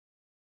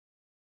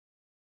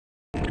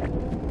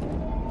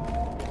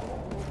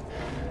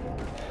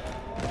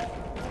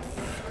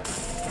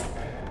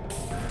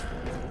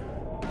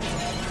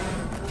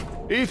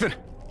Ethan,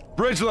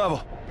 bridge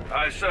level.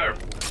 Aye, sir.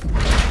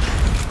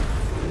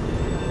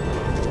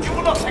 You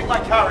will not take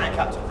my carrier,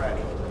 Captain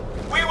Ray.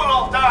 We will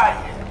all die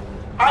here.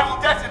 I will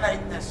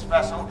detonate this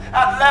vessel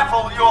and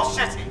level your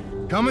city.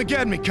 Come and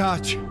get me,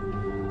 Koch.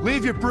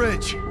 Leave your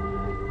bridge.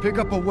 Pick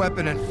up a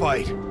weapon and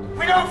fight.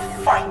 We don't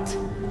fight.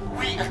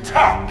 We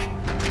attack.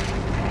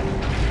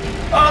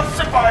 Earth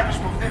survivors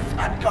will live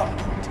at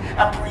gunpoint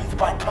and breathe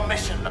by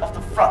permission of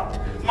the front.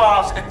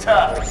 Mars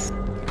Eternal.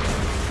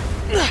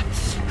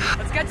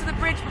 Let's get to the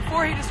bridge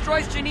before he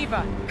destroys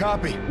Geneva.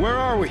 Copy. Where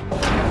are we?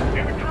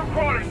 Near the crew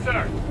quarters,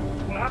 sir.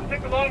 We'll have to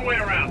take the long way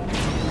around.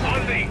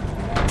 On me.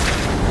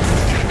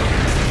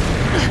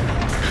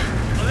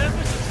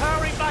 Olympus is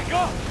powering back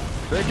up.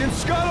 They can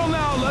scuttle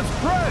now. Let's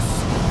press.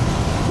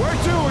 Where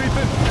to,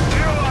 Ethan?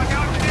 Airlock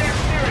out to the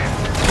exterior.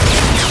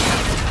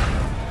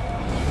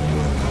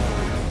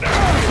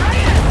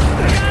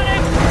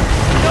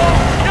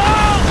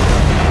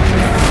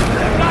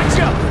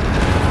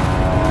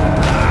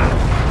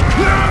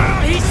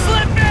 He's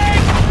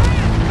slipping!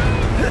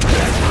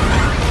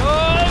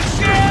 Oh,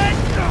 shit!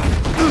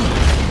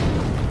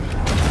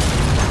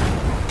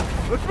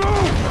 Let's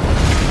move!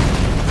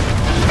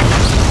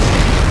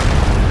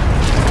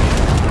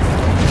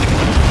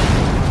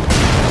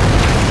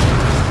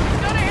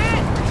 Gonna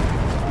hit!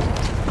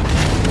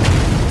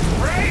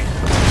 Ray!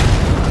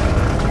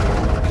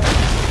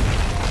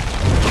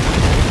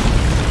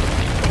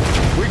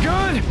 We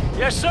good?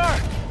 Yes, sir.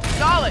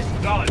 Solid.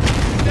 Solid.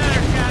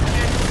 Better,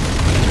 Captain.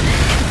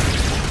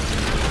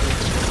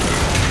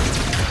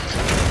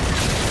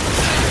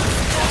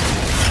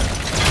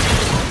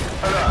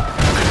 Alert.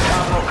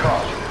 Admiral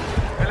Koch.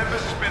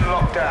 Olympus has been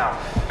locked down.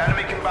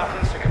 Enemy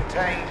combatants are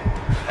contained.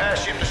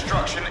 Airship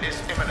destruction is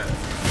imminent.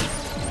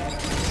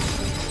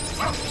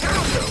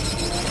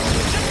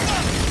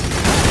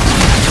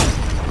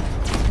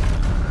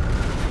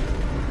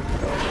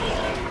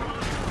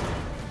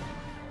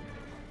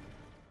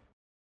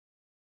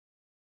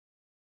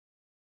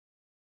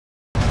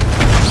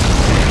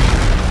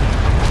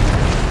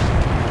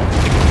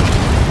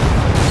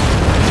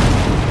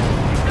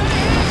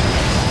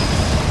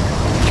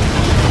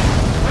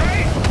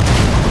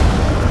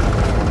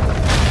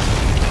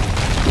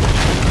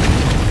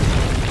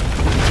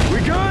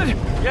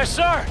 Yes,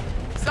 sir.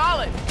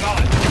 Solid.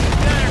 Solid.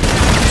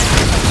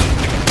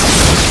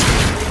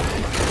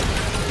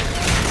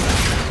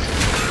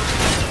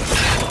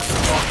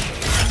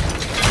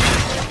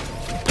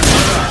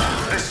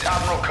 This is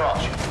Admiral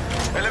Koch.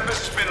 Olympus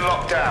has been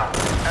locked down.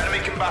 Enemy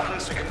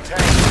combatants are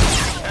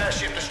contained.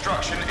 Airship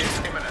destruction is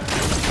imminent.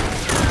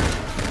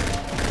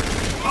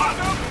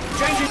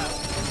 Changing.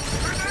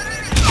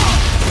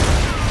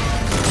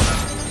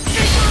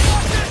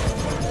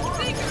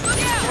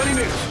 20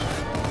 meters.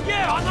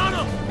 Yeah, I'm on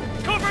him.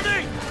 Cover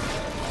me.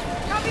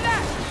 Copy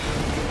that.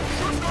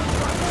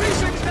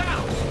 C6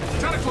 down.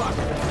 10 o'clock.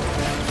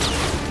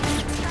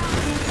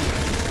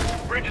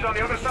 Bridge is on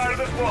the other side of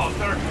this wall,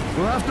 sir.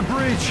 We'll have to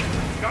breach.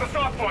 Got a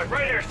soft point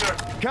right here, sir.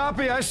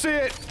 Copy, I see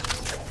it.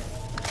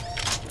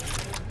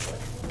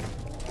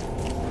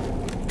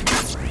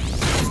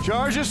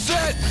 Charge is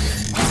set.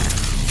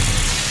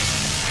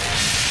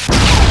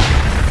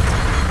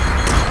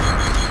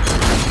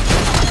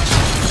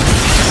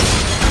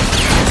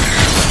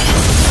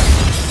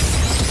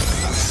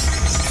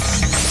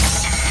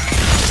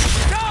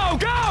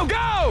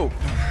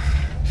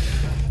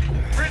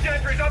 Bridge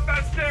entry's up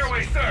that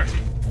stairway, sir.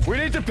 We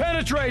need to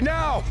penetrate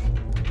now!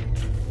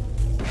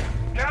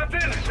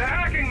 Captain, the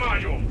hacking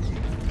module.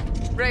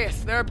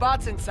 Reyes, there are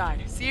bots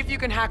inside. See if you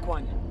can hack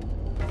one.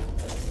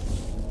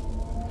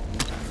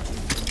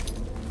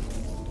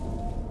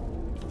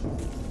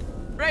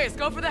 Reyes,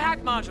 go for the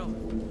hack module.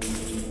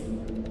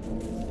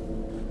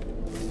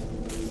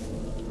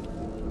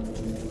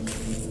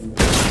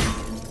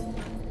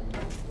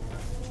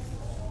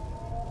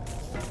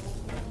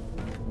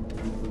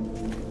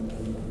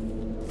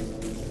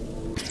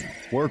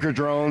 Worker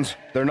drones.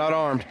 They're not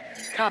armed.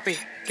 Copy.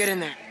 Get in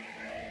there.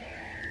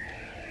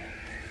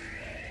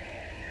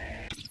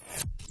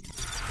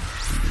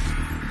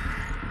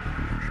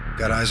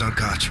 Got eyes on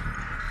Koch.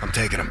 I'm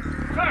taking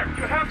him. Sir,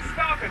 you have to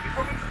stop it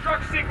before the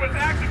destruct sequence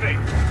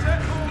activates.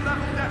 Central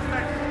level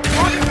detonator.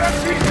 What is that,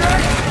 TJ?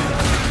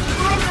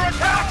 We're under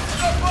attack!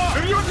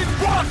 They're using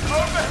what?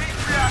 Overheat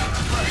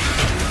reactor pressure.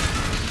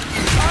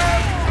 I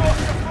have got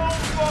the full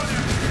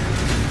volume.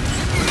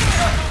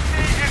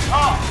 Casualty is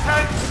hot.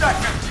 10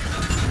 seconds.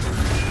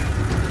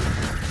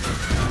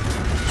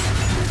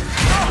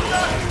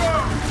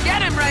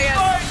 Get him, Reyes!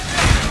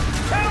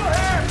 Kill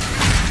him!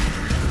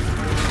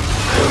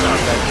 Not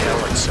that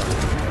killing, son.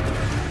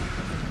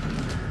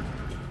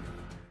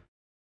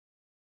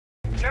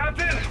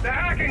 Captain, the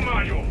hacking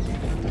module.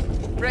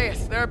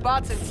 Reyes, there are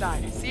bots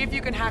inside. See if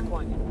you can hack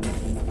one.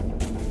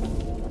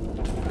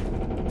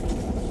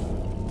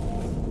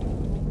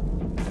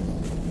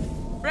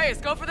 Reyes,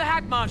 go for the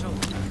hack module.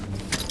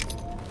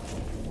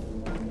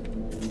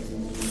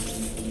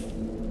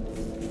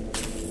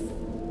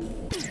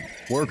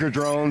 Worker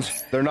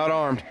drones. They're not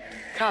armed.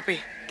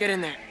 Copy. Get in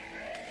there.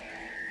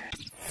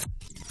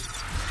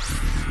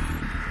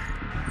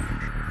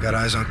 Got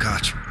eyes on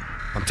Koch.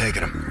 I'm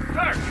taking him.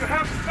 Sir, you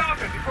have to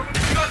stop it before the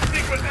gun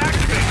sequence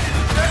activates.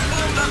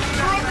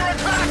 You're under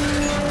attack!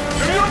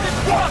 You're using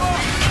what?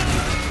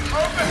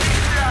 Overheat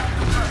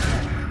reactor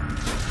pressure.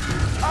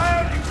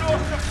 Iron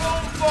exhaust to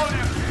full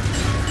volume.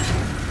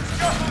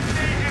 Scuttle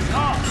key is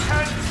up.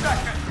 10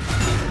 seconds.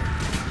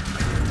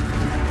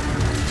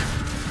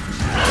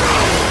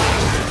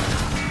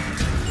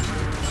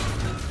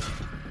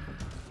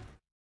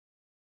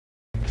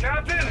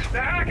 Captain,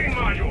 the hacking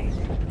module.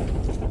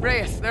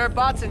 Reyes, there are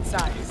bots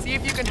inside. See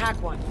if you can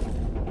hack one.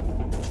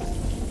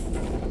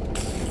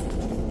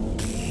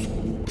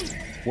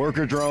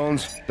 Worker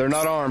drones. They're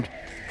not armed.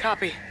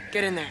 Copy.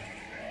 Get in there.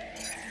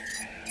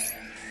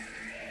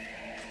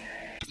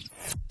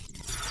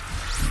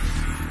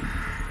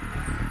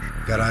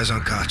 Got eyes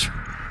on Koch.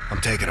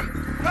 I'm taking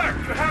him. Sir,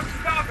 you have to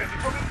stop it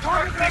before the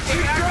target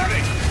sequence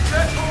activates.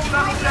 Set all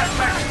level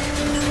deathmatch.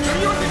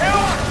 Kill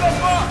the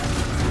bot!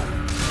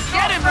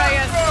 Get him,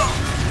 Reyes!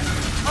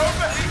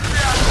 Overheat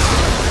reactor.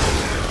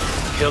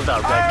 Killed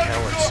that red Iron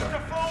coward, exhaust sir. to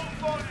full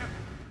volume.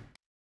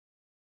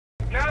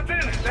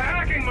 Captain, the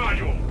hacking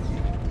module.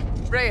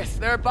 Reyes,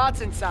 there are bots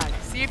inside.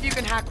 See if you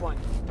can hack one.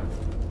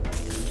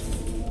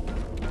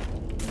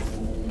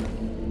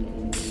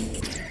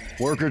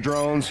 Worker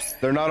drones.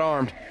 They're not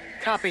armed.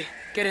 Copy.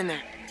 Get in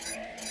there.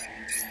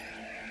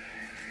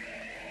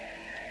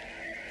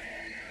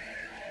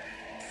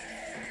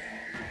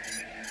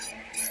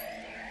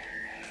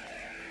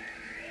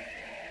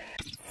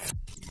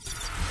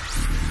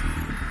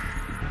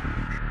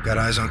 Got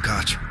eyes on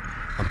Koch.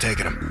 I'm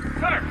taking him.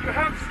 Sir, you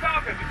have to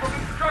stop it before the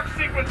destruct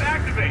sequence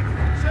activates.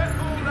 Set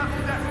all level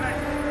detonate.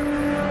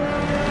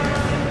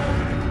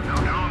 No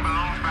one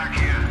belongs back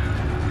here.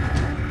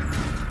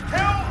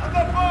 Kill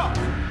the bot!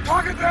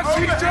 Target that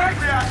CJ!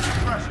 Reactor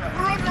pressure.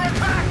 We're under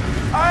attack!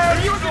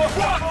 Iron exhaust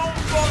to full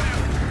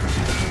volume.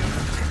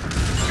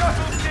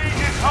 Scuttle key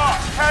is hot.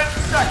 10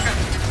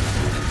 seconds.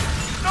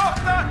 Stop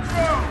that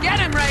drone! Get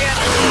him, Reyes!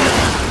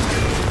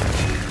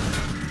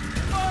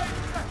 5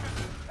 seconds.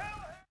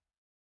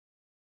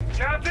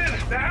 Captain,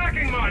 the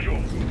hacking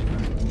module.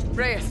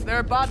 Reyes, there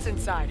are bots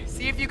inside.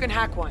 See if you can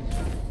hack one.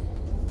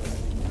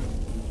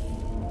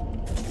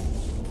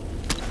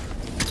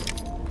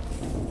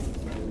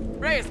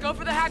 Reyes, go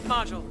for the hack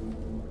module.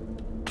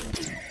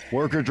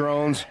 Worker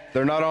drones.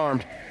 They're not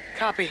armed.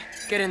 Copy.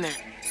 Get in there.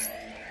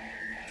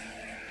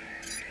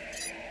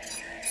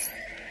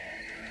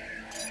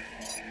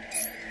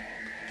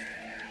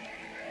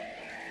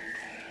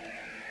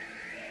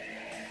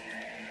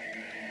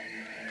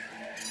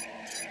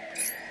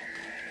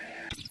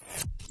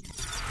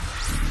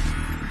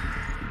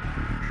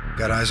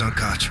 Got eyes on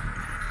Koch.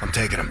 I'm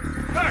taking him.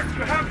 Sir,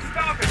 you have to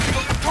stop it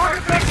before the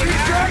target sequence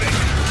activates.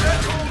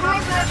 We're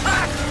under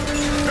attack!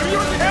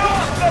 Kill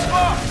the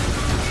bot!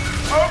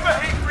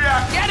 Overheat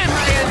reactor. Get him,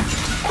 Reyes!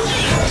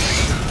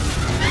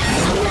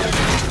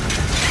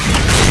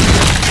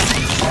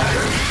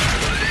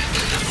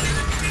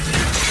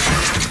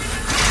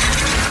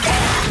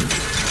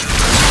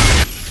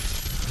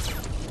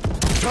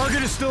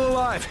 Target is still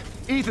alive.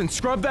 Ethan,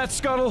 scrub that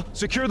scuttle.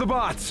 Secure the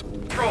bots.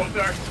 Control,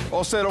 sir.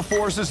 All Settle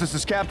forces, this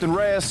is Captain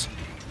Reyes.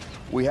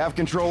 We have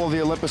control of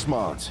the Olympus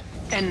Mons.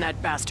 End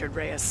that bastard,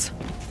 Reyes.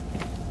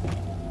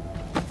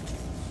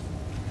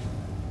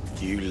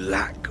 You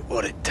lack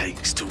what it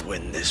takes to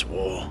win this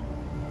war.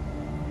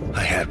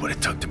 I had what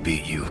it took to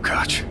beat you,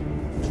 Koch.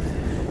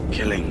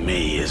 Killing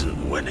me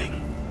isn't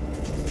winning.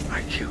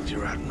 I killed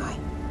your admiral.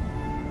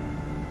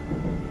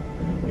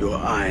 Your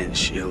iron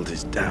shield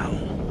is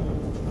down.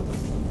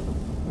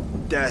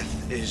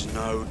 Death is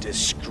no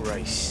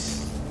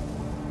disgrace.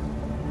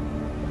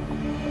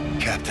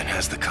 Captain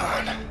has the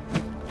con.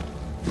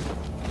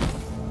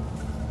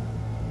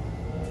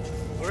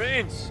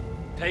 Marines,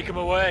 take him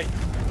away.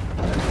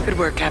 Good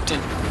work, Captain.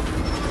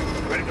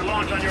 Ready to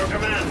launch on your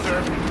command,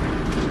 sir.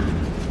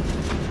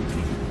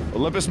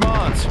 Olympus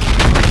Mons,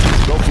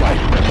 go flight.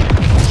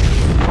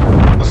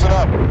 Listen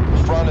up.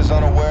 The front is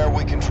unaware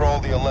we control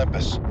the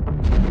Olympus.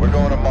 We're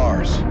going to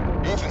Mars.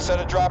 Ethan set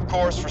a drop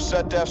course for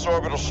SetDef's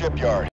orbital shipyard.